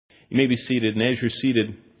You may be seated, and as you're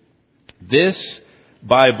seated, this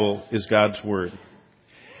Bible is God's Word.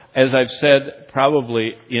 As I've said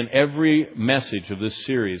probably in every message of this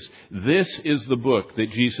series, this is the book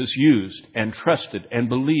that Jesus used and trusted and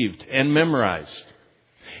believed and memorized.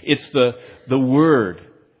 It's the Word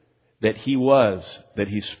that He was, that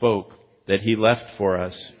He spoke, that He left for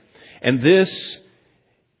us. And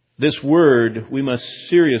this Word we must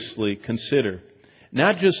seriously consider.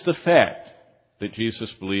 Not just the fact that Jesus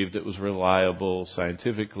believed it was reliable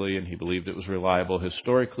scientifically, and He believed it was reliable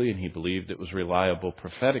historically, and He believed it was reliable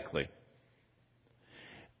prophetically,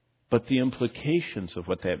 but the implications of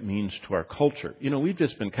what that means to our culture. You know, we've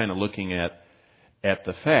just been kind of looking at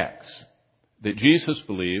the facts. That Jesus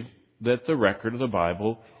believed that the record of the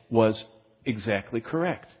Bible was exactly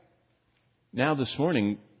correct. Now this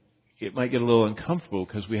morning, it might get a little uncomfortable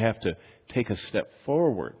because we have to take a step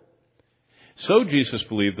forward. So Jesus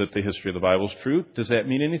believed that the history of the Bible is true. Does that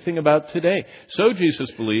mean anything about today? So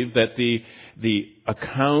Jesus believed that the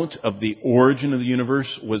account of the origin of the universe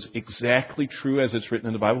was exactly true as it's written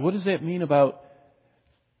in the Bible. What does that mean about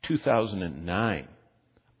 2009?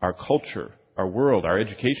 Our culture, our world, our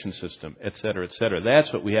education system, etc., etc.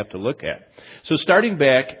 That's what we have to look at. So starting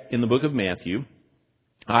back in the book of Matthew,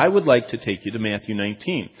 I would like to take you to Matthew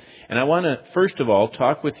 19. And I want to, first of all,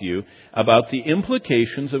 talk with you about the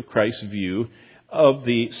implications of Christ's view of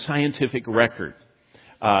the scientific record.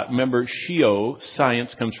 Remember, scio,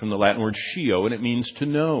 science comes from the Latin word scio, and it means to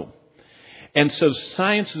know. And so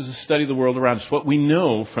science is the study of the world around us, what we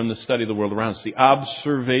know from the study of the world around us, the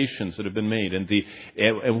observations that have been made,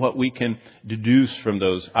 and what we can deduce from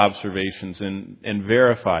those observations and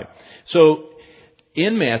verify. So,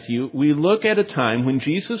 in Matthew, we look at a time when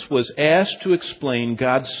Jesus was asked to explain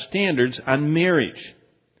God's standards on marriage.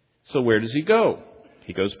 So where does He go?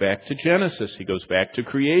 He goes back to Genesis. He goes back to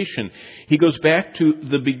creation. He goes back to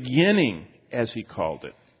the beginning, as He called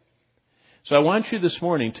it. So I want you this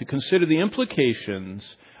morning to consider the implications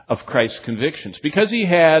of Christ's convictions, because He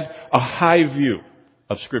had a high view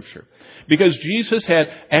of Scripture. Because Jesus had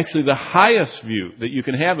actually the highest view that you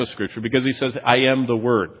can have of Scripture, because He says, I am the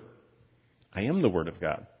Word. I am the Word of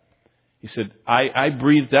God. He said, I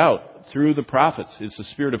breathed out through the prophets. It's the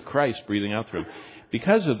Spirit of Christ breathing out through them.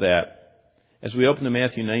 Because of that, as we open to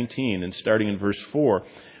Matthew 19 and starting in verse 4,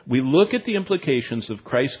 we look at the implications of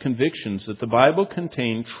Christ's convictions that the Bible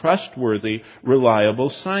contained trustworthy, reliable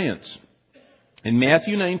science. In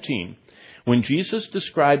Matthew 19, when Jesus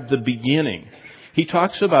described the beginning, He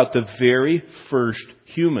talks about the very first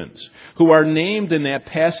humans who are named in that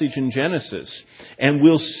passage in Genesis. And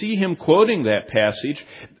we'll see Him quoting that passage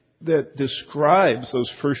that describes those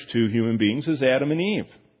first two human beings as Adam and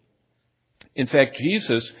Eve. In fact,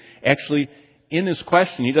 Jesus actually, in His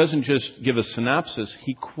question, He doesn't just give a synopsis.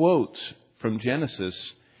 He quotes from Genesis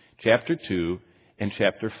chapter 2 and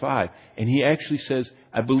chapter 5. And He actually says,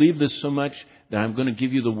 I believe this so much that I'm going to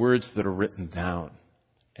give you the words that are written down.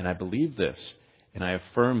 And I believe this. And I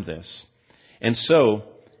affirm this. And so,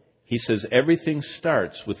 He says everything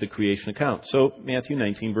starts with the creation account. So, Matthew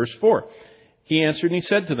 19, verse 4. He answered and He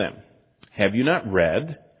said to them, have you not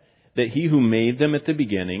read that He who made them at the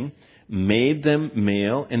beginning made them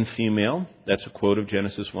male and female? That's a quote of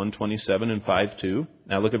Genesis 1:27 and 5:2.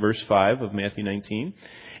 Now look at verse 5 of Matthew 19.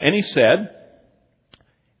 And He said,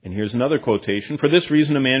 and here's another quotation, for this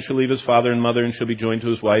reason a man shall leave his father and mother and shall be joined to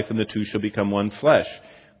his wife, and the two shall become one flesh.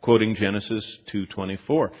 Quoting Genesis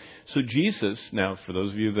 2:24. So Jesus, now for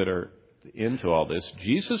those of you that are into all this,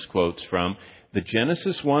 Jesus quotes from the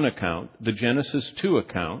Genesis 1 account, the Genesis 2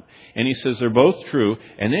 account, and He says they're both true,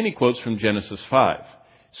 and then He quotes from Genesis 5.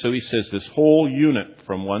 So He says this whole unit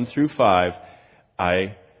from 1 through 5,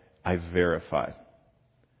 I verify.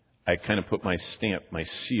 I kind of put my stamp, my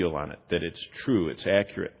seal on it, that it's true, it's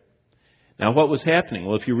accurate. Now, what was happening?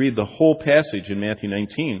 Well, if you read the whole passage in Matthew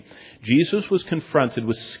 19, Jesus was confronted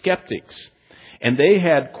with skeptics, and they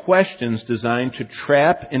had questions designed to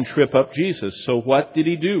trap and trip up Jesus. So what did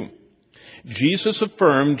He do? Jesus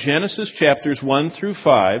affirmed Genesis chapters 1 through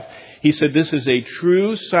 5. He said this is a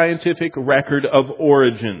true scientific record of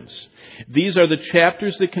origins. These are the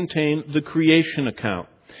chapters that contain the creation account.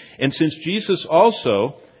 And since Jesus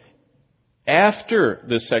also, after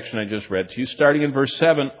this section I just read to you, starting in verse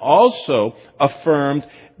 7, also affirmed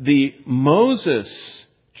the Moses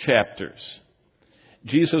chapters.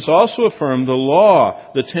 Jesus also affirmed the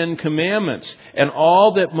law, the Ten Commandments, and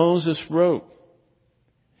all that Moses wrote.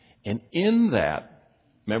 And in that,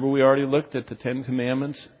 remember we already looked at the Ten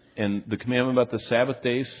Commandments, and the commandment about the Sabbath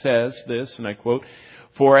day says this, and I quote,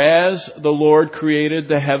 for as the Lord created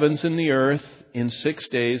the heavens and the earth in 6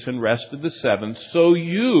 days and rested the seventh, so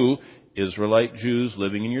you Israelite Jews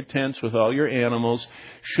living in your tents with all your animals,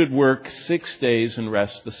 should work 6 days and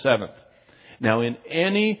rest the seventh. Now, in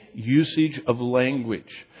any usage of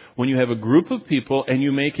language, when you have a group of people and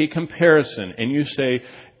you make a comparison and you say,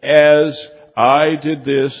 as I did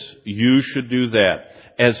this, you should do that.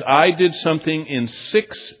 As I did something in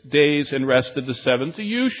 6 days and rested the seventh,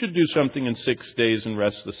 you should do something in 6 days and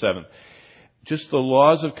rest the seventh. Just the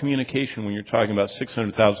laws of communication when you're talking about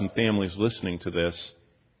 600,000 families listening to this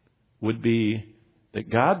would be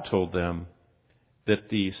that God told them that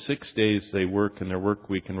the 6 days they work in their work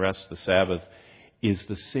week and rest the Sabbath is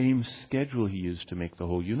the same schedule He used to make the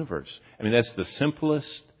whole universe. I mean, that's the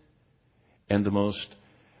simplest and the most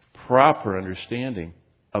proper understanding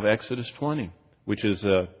of Exodus 20, which is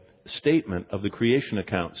a statement of the creation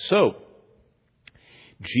account. So,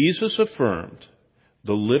 Jesus affirmed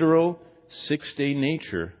the literal 6-day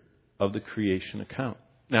nature of the creation account.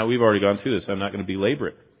 Now, we've already gone through this. I'm not going to belabor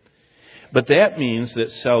it. But that means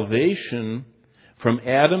that salvation from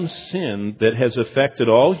Adam's sin that has affected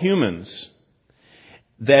all humans,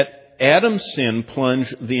 that Adam's sin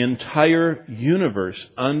plunged the entire universe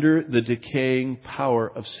under the decaying power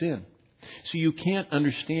of sin. So you can't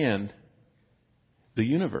understand the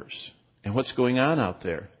universe and what's going on out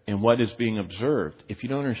there and what is being observed if you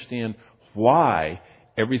don't understand why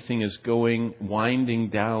everything is winding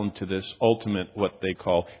down to this ultimate, what they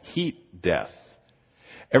call heat death.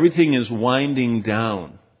 Everything is winding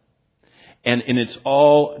down. And it's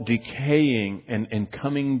all decaying and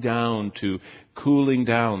coming down to cooling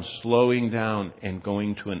down, slowing down, and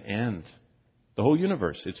going to an end. The whole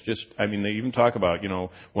universe. It's just, I mean, they even talk about,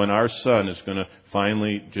 when our sun is going to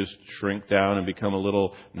finally just shrink down and become a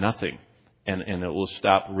little nothing. And it will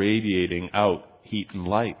stop radiating out heat and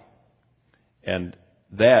light. And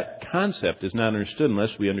that concept is not understood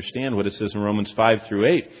unless we understand what it says in Romans 5 through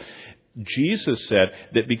 8. Jesus said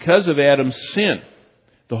that because of Adam's sin,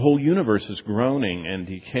 the whole universe is groaning and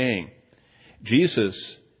decaying. Jesus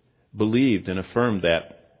believed and affirmed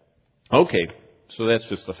that. Okay, so that's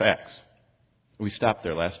just the facts. We stopped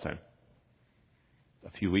there last time,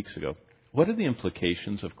 a few weeks ago. What are the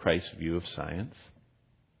implications of Christ's view of science?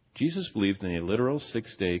 Jesus believed in a literal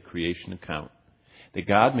 6-day creation account. That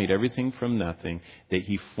God made everything from nothing, that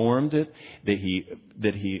He formed it,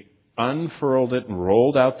 that He unfurled it and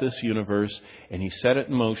rolled out this universe, and He set it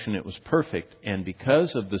in motion. It was perfect. And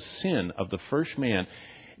because of the sin of the first man,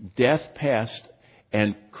 death passed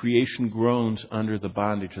and creation groans under the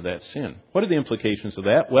bondage of that sin. What are the implications of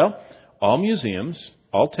that? Well, all museums,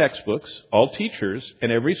 all textbooks, all teachers,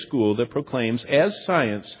 and every school that proclaims as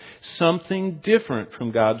science something different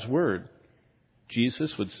from God's Word,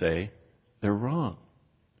 Jesus would say, they're wrong.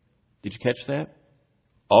 Did you catch that?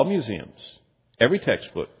 All museums, every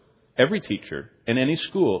textbook, every teacher, and any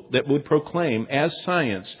school that would proclaim as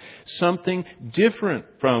science something different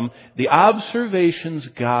from the observations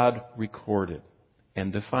God recorded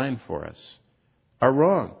and defined for us are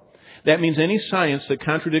wrong. That means any science that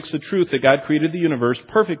contradicts the truth that God created the universe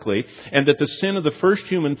perfectly and that the sin of the first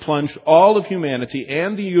human plunged all of humanity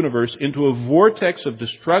and the universe into a vortex of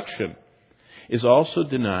destruction is also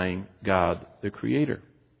denying God the Creator.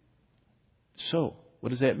 So, what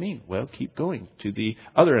does that mean? Well, keep going to the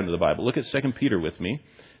other end of the Bible. Look at 2 Peter with me.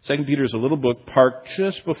 2 Peter is a little book parked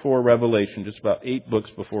just before Revelation, just about 8 books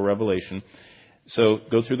before Revelation. So,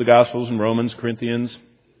 go through the Gospels and Romans, Corinthians,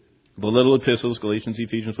 the little epistles, Galatians,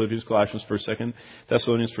 Ephesians, Philippians, Colossians, 1st, 2nd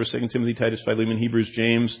Thessalonians, 1st, 2nd Timothy, Titus, Philemon, Hebrews,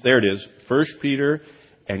 James. There it is. 1 Peter,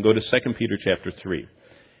 and go to 2 Peter chapter 3.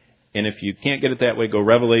 And if you can't get it that way, go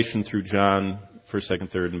Revelation through John, 1st,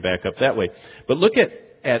 2nd, 3rd, and back up that way. But look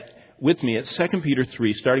with me at 2 Peter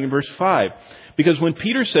 3, starting in verse 5. Because when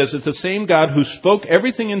Peter says that the same God who spoke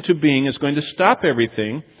everything into being is going to stop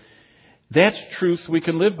everything, that's truth we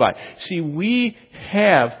can live by. See, we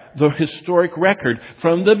have the historic record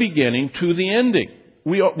from the beginning to the ending.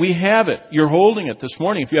 We have it. You're holding it this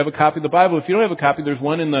morning. If you have a copy of the Bible, if you don't have a copy, there's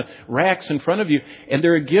one in the racks in front of you. And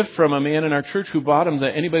they're a gift from a man in our church who bought them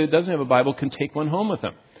that anybody that doesn't have a Bible can take one home with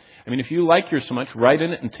them. I mean, if you like yours so much, write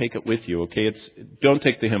in it and take it with you, okay? Don't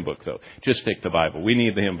take the hymn book, though. Just take the Bible. We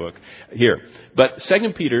need the hymn book here. But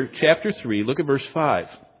 2 Peter chapter 3, look at verse 5.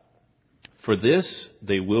 For this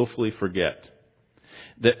they willfully forget,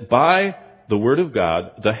 that by the word of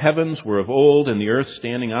God the heavens were of old, and the earth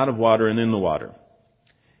standing out of water and in the water.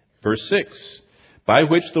 Verse 6, by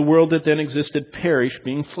which the world that then existed perished,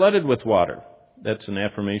 being flooded with water. That's an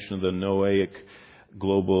affirmation of the Noahic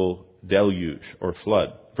global deluge or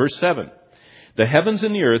flood. Verse 7, the heavens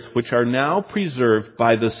and the earth, which are now preserved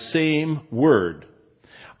by the same word,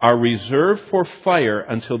 are reserved for fire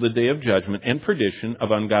until the day of judgment and perdition of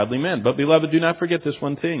ungodly men. But, beloved, do not forget this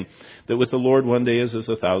one thing, that with the Lord 1 day is as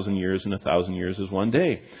 1,000 years, and 1,000 years is 1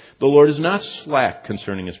 day. The Lord is not slack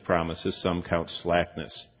concerning His promise, as some count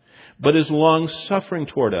slackness, but is long-suffering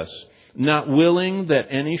toward us, not willing that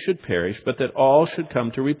any should perish, but that all should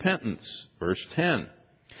come to repentance. Verse 10.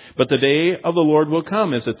 But the day of the Lord will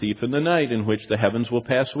come as a thief in the night, in which the heavens will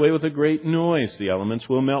pass away with a great noise. The elements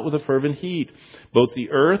will melt with a fervent heat. Both the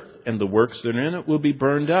earth and the works that are in it will be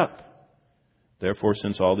burned up. Therefore,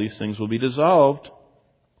 since all these things will be dissolved,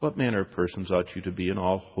 what manner of persons ought you to be in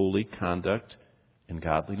all holy conduct and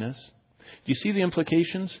godliness? Do you see the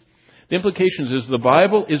implications? The implications is the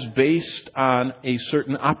Bible is based on a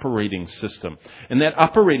certain operating system. And that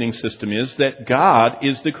operating system is that God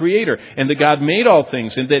is the Creator and that God made all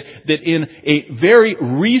things, and that in a very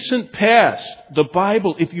recent past, the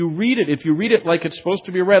Bible, if you read it like it's supposed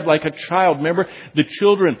to be read, like a child. Remember, the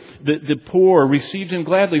children, the poor received Him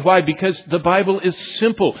gladly. Why? Because the Bible is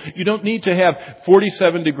simple. You don't need to have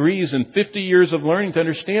 47 degrees and 50 years of learning to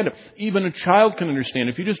understand it. Even a child can understand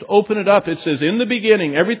it. If you just open it up, it says, in the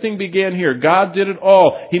beginning, everything began here. God did it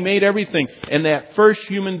all. He made everything. And that first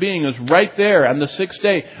human being is right there on the sixth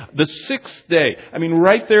day. The sixth day,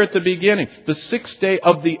 right there at the beginning. The sixth day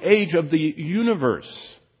of the age of the universe.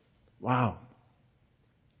 Wow.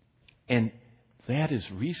 And that is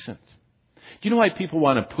recent. Do you know why people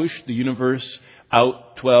want to push the universe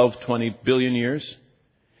out 12, 20 billion years?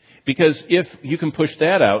 Because if you can push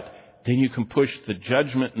that out, then you can push the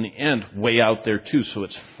judgment in the end way out there too, so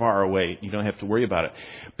it's far away. You don't have to worry about it.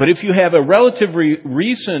 But if you have a relatively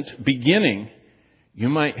recent beginning, you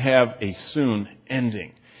might have a soon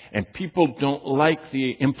ending. And people don't like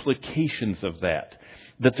the implications of that.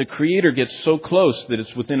 That the Creator gets so close that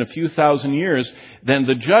it's within a few thousand years, then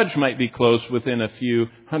the judge might be close within a few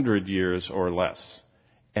hundred years or less.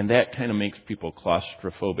 And that kind of makes people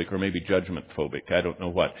claustrophobic or maybe judgment phobic. I don't know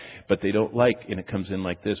what. But they don't like, and it comes in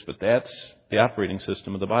like this. But that's the operating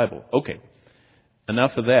system of the Bible. Okay,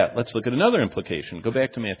 enough of that. Let's look at another implication. Go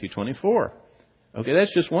back to Matthew 24. Okay,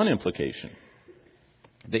 that's just one implication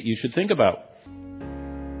that you should think about.